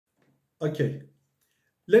Okay,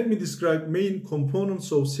 let me describe main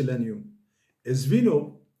components of Selenium. As we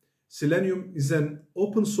know, Selenium is an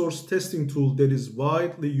open source testing tool that is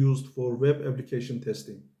widely used for web application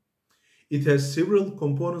testing. It has several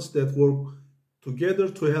components that work together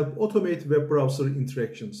to help automate web browser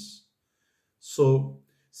interactions. So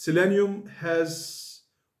Selenium has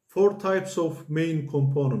 4 types of main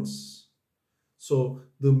components. So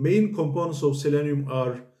the main components of Selenium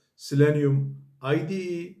are Selenium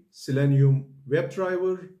IDE, Selenium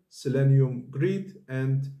WebDriver, Selenium Grid,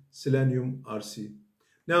 and Selenium RC.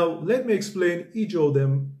 Now let me explain each of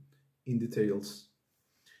them in details.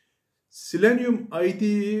 Selenium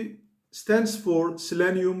IDE stands for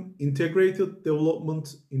Selenium Integrated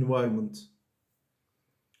Development Environment.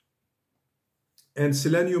 And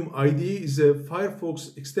Selenium IDE is a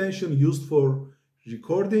Firefox extension used for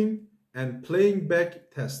recording and playing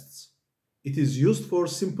back tests. It is used for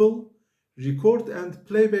simple record and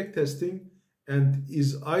playback testing and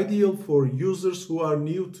is ideal for users who are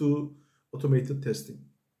new to automated testing.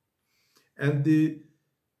 And the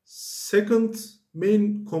second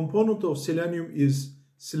main component of Selenium is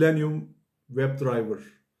Selenium WebDriver.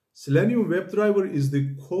 Selenium WebDriver is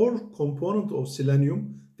the core component of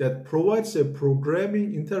Selenium that provides a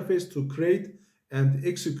programming interface to create and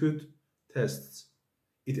execute tests.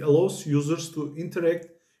 It allows users to interact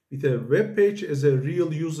with a web page as a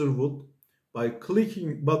real user would by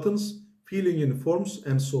clicking buttons, filling in forms,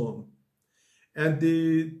 and so on. And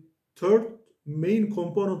the third main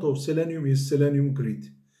component of Selenium is Selenium Grid.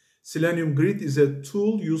 Selenium Grid is a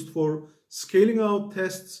tool used for scaling out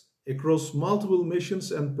tests across multiple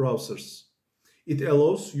machines and browsers. It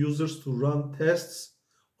allows users to run tests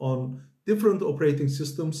on different operating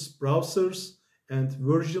systems, browsers, and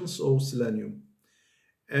versions of Selenium.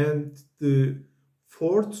 And the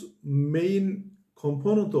fourth main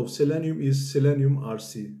component of Selenium is Selenium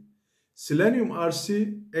RC. Selenium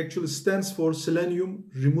RC actually stands for Selenium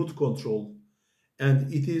Remote Control,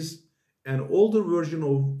 and it is an older version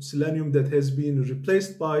of Selenium that has been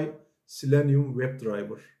replaced by Selenium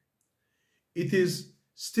WebDriver. It is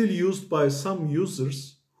still used by some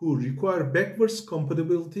users who require backwards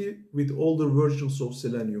compatibility with older versions of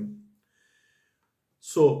Selenium.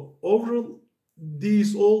 So overall,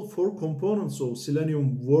 these all 4 components of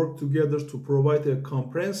Selenium work together to provide a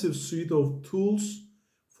comprehensive suite of tools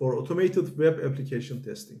for automated web application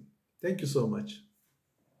testing. Thank you so much.